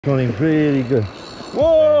Running really good.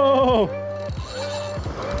 Whoa!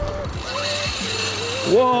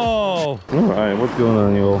 Whoa! Alright, what's going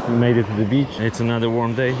on, y'all? We made it to the beach. It's another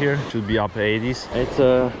warm day here. Should be up 80s. It's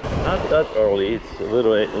not that early. It's a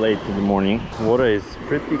little late in the morning. Water is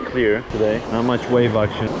pretty clear today. Not much wave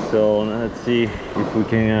action. So let's see if we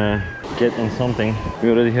can get on something. We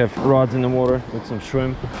already have rods in the water with some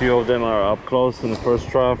shrimp. A few of them are up close in the first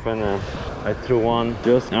trough, and I threw one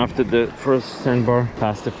just after the first sandbar,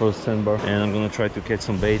 past the first sandbar, and I'm gonna try to catch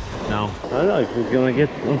some bait now. I don't know if we're gonna get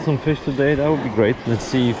on some fish today. That would be great. Let's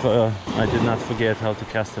see if I did not forget how to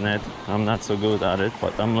cast a net. I'm not so good at it,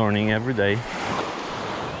 but I'm learning every day.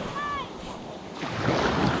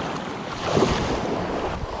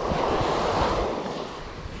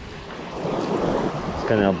 It's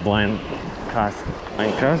kind of a blind cast.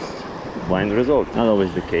 Blind result. Not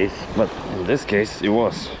always the case, but in this case it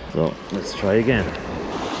was. So let's try again.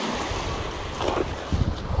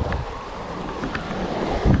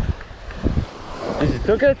 Is it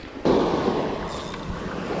took it?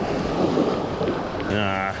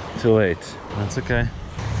 Ah, too late. That's okay.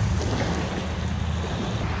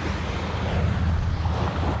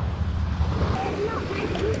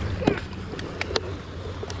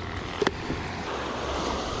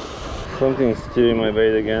 Something's steering my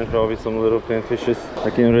bait again, probably some little pinfishes.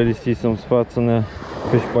 I can already see some spots on the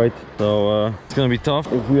fish bite, so it's gonna be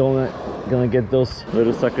tough if we all gonna get those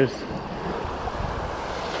little suckers.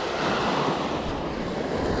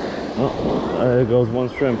 Oh, there goes one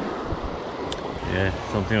shrimp. Yeah,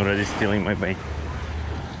 something already stealing my bait.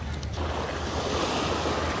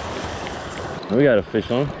 We got a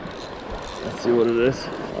fish on. Let's see what it is.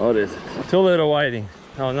 What is it? Two little whiting.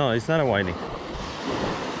 Oh no, it's not a whiting.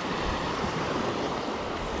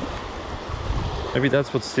 Maybe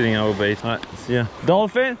that's what's stealing our bait. Alright, see ya.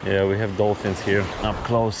 Dolphin? Yeah, we have dolphins here up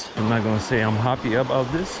close. I'm not gonna say I'm happy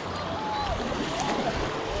about this.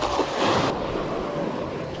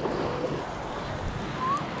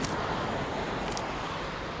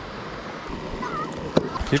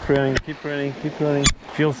 Keep running, keep running, keep running.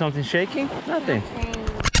 Feel something shaking? Nothing.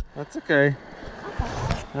 That's okay.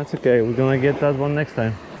 That's okay. We're gonna get that one next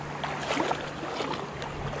time.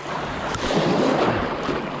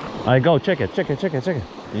 Alright, go, check it, check it, check it, check it.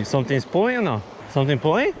 You, something's pulling or no? Something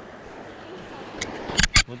pulling?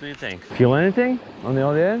 What do you think? Feel anything on the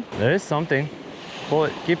other end? There is something. Pull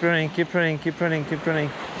it, keep running, keep running, keep running, keep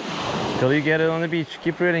running. Till you get it on the beach.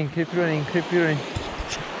 Keep running, keep running, keep running.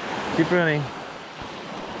 Keep running.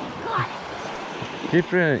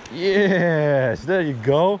 Keep running. Yes, there you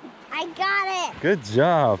go. I got it. Good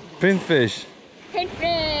job. Pinfish.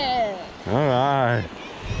 Pinfish. Alright.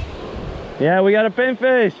 Yeah, we got a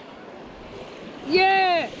pinfish.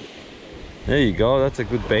 Yeah! There you go, that's a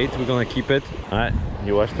good bait. We're gonna keep it. Alright,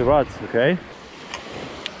 you watch the rods, okay?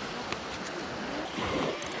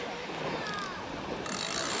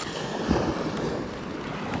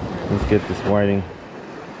 Let's get this whiting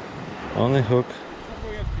on the hook.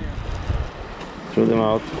 Throw them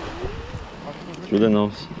out. Through the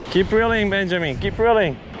nose. Keep reeling, Benjamin, keep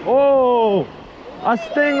reeling. Oh! A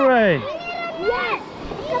stingray! Yes!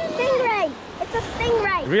 It's a stingray! It's a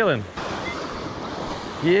stingray! Reel him.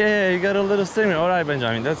 Yeah, you got a little stingray. All right,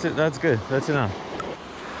 Benjamin, that's it. That's good. That's enough.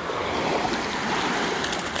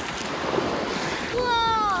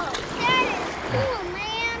 Whoa! That is cool,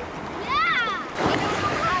 man! Yeah! I don't know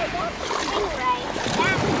how I got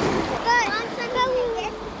the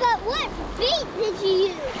stingray. But what bait did you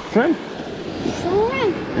use? Shrimp.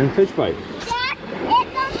 Shrimp. And fish bite. That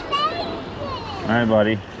is amazing! All right,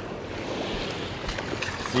 buddy.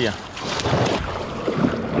 See ya.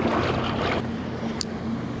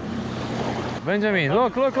 Benjamin,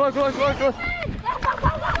 look, look, look, look, look, look.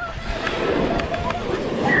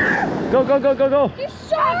 Go, go, go, go, go. You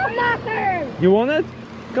shark knocker! You want it?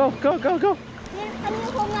 Go, go, go, go.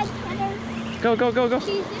 Go, go, go, go.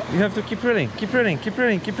 You have to keep running, keep running, keep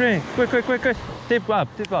running, keep running. Quick, quick, quick, quick. Tip up,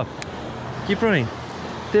 tip up. Keep running.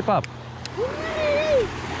 Tip up.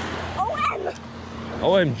 OM!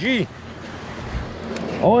 OMG.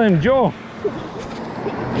 OM Joe.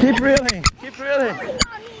 Keep reeling, keep reeling.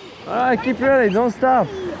 Alright, keep reeling, don't stop.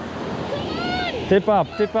 Tip up,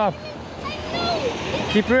 tip up.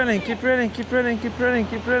 Keep reeling, keep reeling, keep reeling, keep reeling,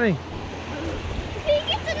 keep reeling. He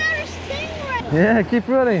gets another stingray! Yeah, keep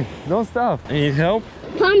reeling, don't stop. Need help?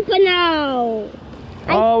 Pompano!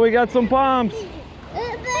 Oh, we got some pumps.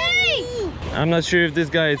 Hey! I'm not sure if this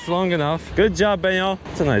guy is long enough. Good job, Benyo.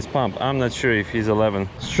 It's a nice pump. I'm not sure if he's 11.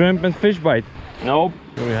 Shrimp and fish bite. Nope.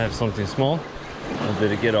 We have something small. Or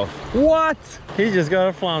did it get off? What? He just got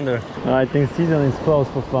a flounder. I think season is close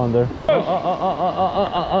for flounder.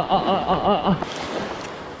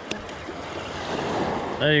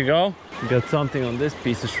 There you go. Got something on this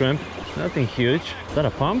piece of shrimp. Nothing huge. Is that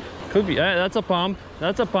a pump? Could be. That's a pump.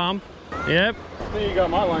 That's a pump. Yep. There you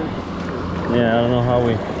got my line. Yeah, I don't know how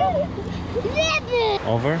we...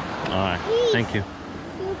 Over? Alright, thank you.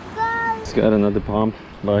 He's got another pump,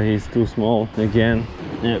 but he's too small again.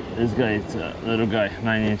 Yep, this guy is a little guy,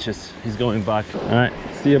 9 inches. He's going back. Alright,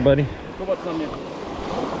 see ya, buddy.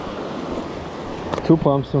 2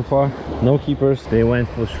 pumps so far, no keepers. They went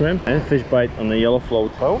for shrimp and fish bite on the yellow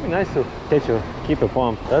float. But it would be nice to catch a keep a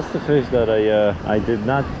pump. That's the fish that I did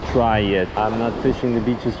not try yet. I'm not fishing the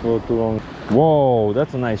beaches for too long. Whoa,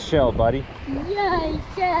 that's a nice shell, buddy. Yeah,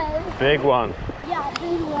 shell. Big one. Yeah,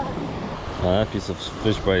 big one. That piece of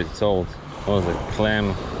fish bite is old. What was it?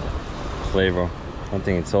 Clam flavor. I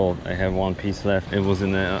think it's old. I have 1 piece left. It was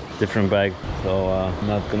in a different bag, so I'm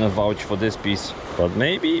not gonna vouch for this piece. But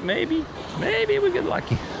maybe we get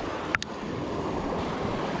lucky.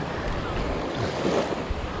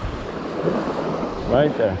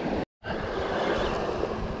 Right there.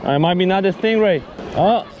 I might be not a stingray.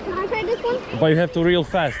 Oh, Can I try this one? but you have to reel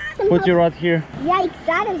fast. Put your rod here. Yikes,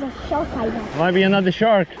 that is a shark, I know. Might be another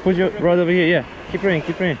shark. Put your rod over here. Yeah. Keep running.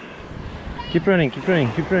 Keep running. Keep running. Keep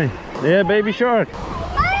running. Keep running. Yeah, baby shark.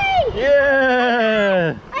 Hey!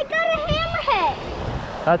 Yeah. I got a hammerhead.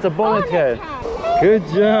 That's a bonnethead. Bonnethead. Good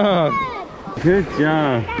job. Good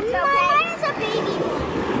job. That's okay. Mine's a baby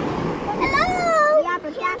one. Hello? Yeah,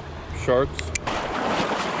 but that's... Sharks.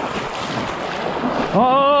 Oh.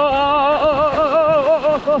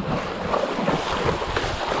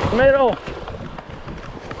 Middle.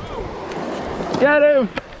 Get him.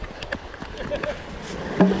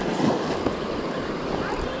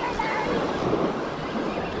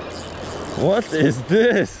 What is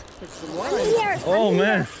this? Oh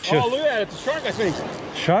man. Oh, look at it. It's a shark, I think.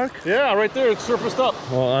 Shark? Yeah, right there. It's surfaced up.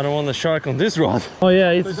 Well, I don't want the shark on this rod. Oh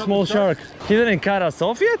yeah, it's a small shark. He didn't cut us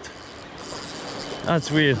off yet?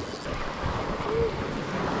 That's weird.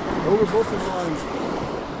 Over both of the lines.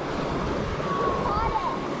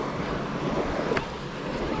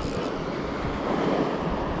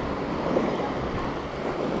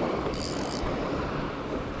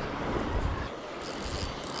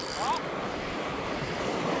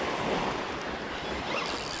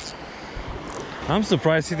 I'm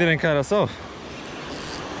surprised he didn't cut us off.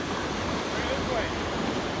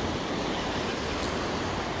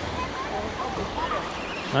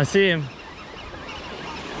 I see him.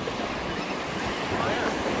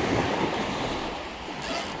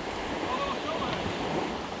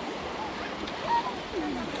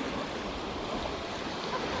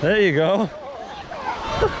 There you go. No,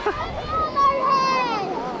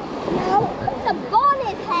 it's a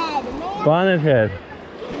bonnethead, man. Bonnethead.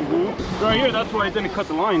 Right here, that's why I didn't cut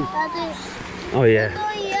the line. Oh yeah.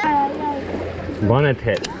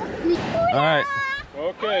 Bonnethead. Alright,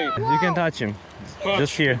 Okay. you can touch him.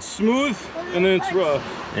 Just here. It's smooth and then it's rough.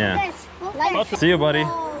 Yeah. Like, See you, buddy.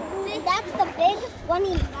 that's the biggest one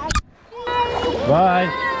he has. Bye.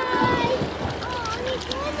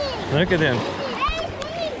 Look at him.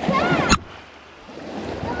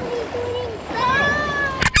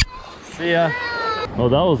 See ya. Oh,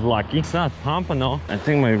 that was lucky. It's not Pompano. I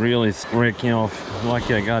think my reel is breaking off.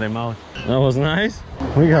 Lucky I got him out. That was nice.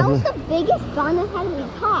 We That got. was the biggest bonnethead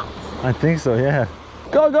we caught. I think so. Yeah.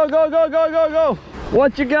 Go go go go go go go!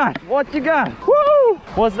 What you got? What you got? Woo!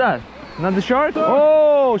 What's that? Another shark?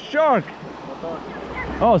 Oh, shark!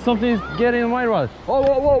 Oh, something's getting in my rod. Oh,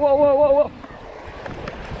 whoa, whoa, whoa, whoa, whoa, whoa!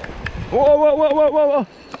 Whoa, whoa, whoa, whoa, whoa, whoa!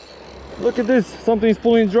 Look at this. Something's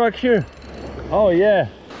pulling drag here. Oh yeah,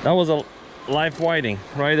 that was a live whiting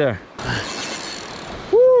right there.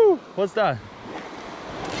 Woo! What's that?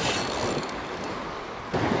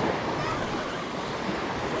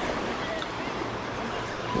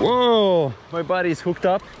 Whoa! My buddy's hooked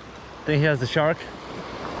up. I think he has the shark.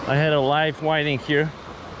 I had a live whiting here,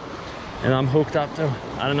 and I'm hooked up too.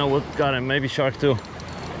 I don't know what got him. Maybe shark too.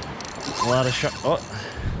 A lot of shark.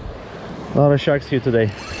 Oh, a lot of sharks here today.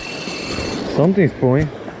 Something's pulling.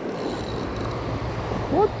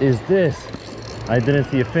 What is this? I didn't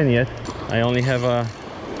see a fin yet. I only have a,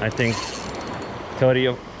 I think, 30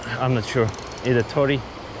 of, I'm not sure, either 30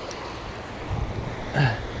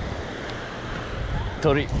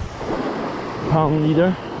 pound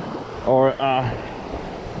leader or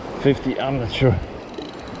 50, I'm not sure.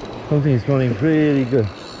 Something is running really good.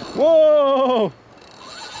 Whoa!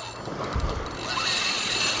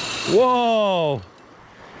 Whoa!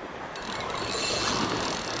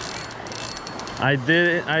 I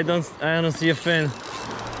don't see a fin.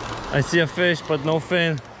 I see a fish, but no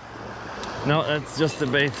fin. No, that's just a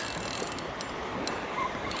bait.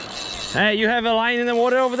 Hey, you have a line in the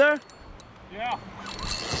water over there? Yeah.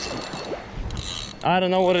 I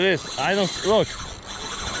don't know what it is. I don't look.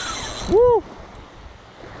 Woo!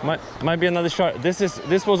 Might be another shark. This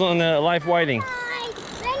was on a live whiting.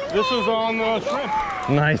 This was on shrimp.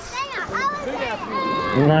 Nice.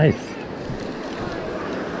 Nice.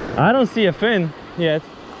 I don't see a fin yet.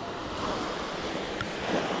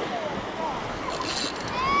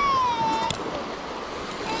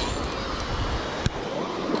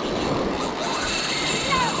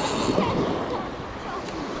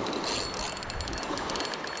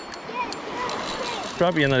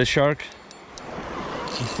 Probably another shark.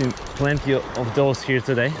 I've seen plenty of those here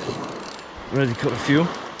today. Already caught a few.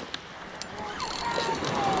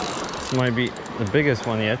 This might be the biggest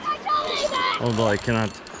one yet, although I cannot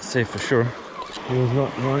say for sure. He was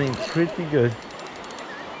not running pretty good.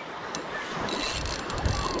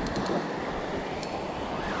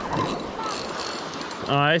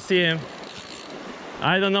 Oh, I see him.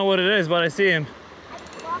 I don't know what it is, but I see him.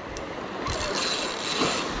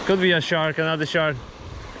 Could be a shark, another shark.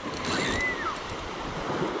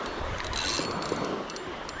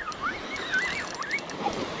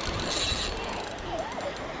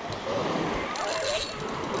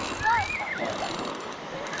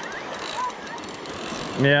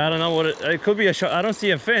 Yeah, I don't know what it could be a shark. I don't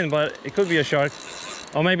see a fin, but it could be a shark.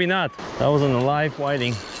 Or maybe not. That was on a live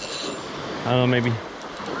whiting. I don't know, maybe.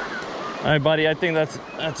 All right, buddy, I think that's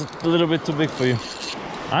a little bit too big for you.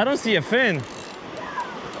 I don't see a fin.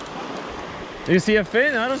 Do you see a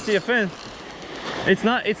fin? I don't see a fin. It's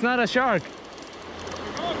not a shark.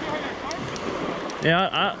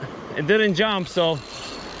 Yeah, it didn't jump, so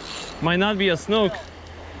might not be a snook.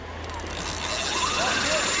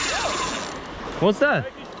 What's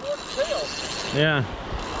that? Yeah.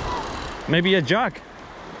 Maybe a jack.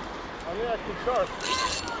 I mean, that's a shark.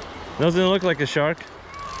 Doesn't look like a shark.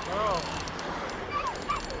 No.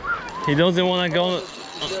 He doesn't want to go.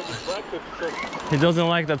 He doesn't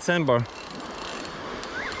like that sandbar.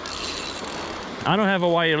 I don't have a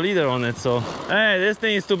wire leader on it, so. Hey, this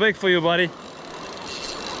thing is too big for you, buddy.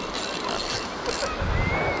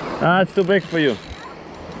 It's too big for you.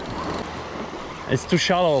 It's too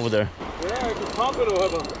shallow over there. Yeah, it's a Pompano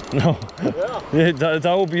have a... No. Yeah.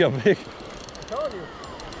 that would be a big. I'm telling you.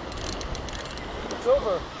 It's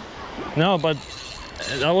over. No, but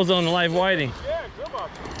that was on live whiting. Yeah, come on.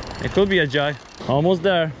 It could be a jack. Almost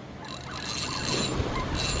there.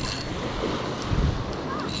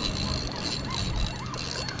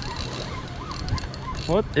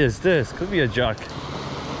 What is this? Could be a jack.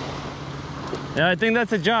 Yeah, I think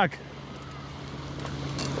that's a jack.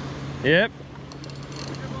 Yep.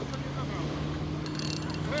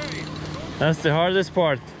 That's the hardest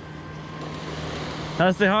part.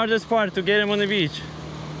 That's the hardest part, to get him on the beach.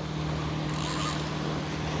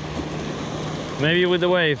 Maybe with the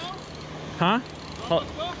wave. Huh?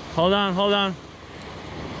 Hold on, hold on.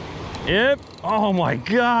 Yep. Oh my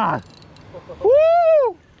God.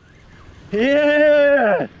 Woo!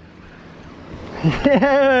 Yeah!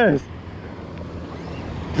 Yes!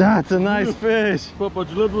 That's a nice fish.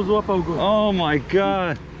 Popatrz, ledwo złapał go. Oh my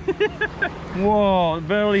God. Whoa,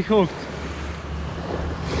 barely hooked.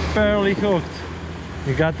 Barely hooked.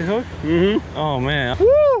 You got the hook? Mm-hmm. Oh man.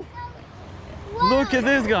 Woo! Look at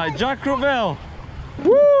this guy, Jack Crevalle.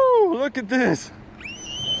 Woo! Look at this.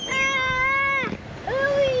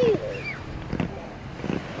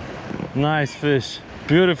 Nice fish.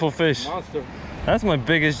 Beautiful fish. Monster. That's my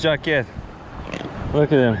biggest jack yet.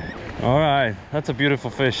 Look at him. All right, that's a beautiful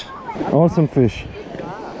fish. Awesome fish.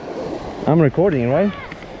 I'm recording, right?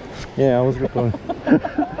 Yeah, I was recording.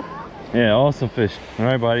 Yeah, awesome fish. All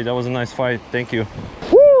right, buddy, that was a nice fight. Thank you.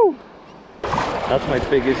 Woo! That's my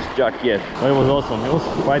biggest jack yet. But it was awesome. It was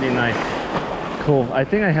fighting nice. Cool. I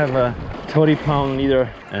think I have a 30-pound leader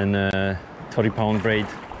and a 30-pound braid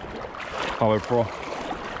Power Pro.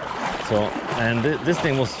 So, and this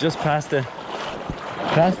thing was just past the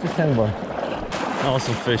sandbar.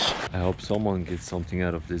 Awesome fish. I hope someone gets something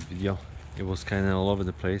out of this video. It was kind of all over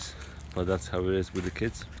the place, but that's how it is with the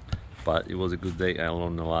kids. But it was a good day. I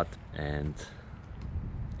learned a lot. And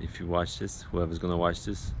if you watch this, whoever's gonna watch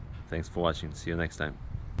this, thanks for watching. See you next time.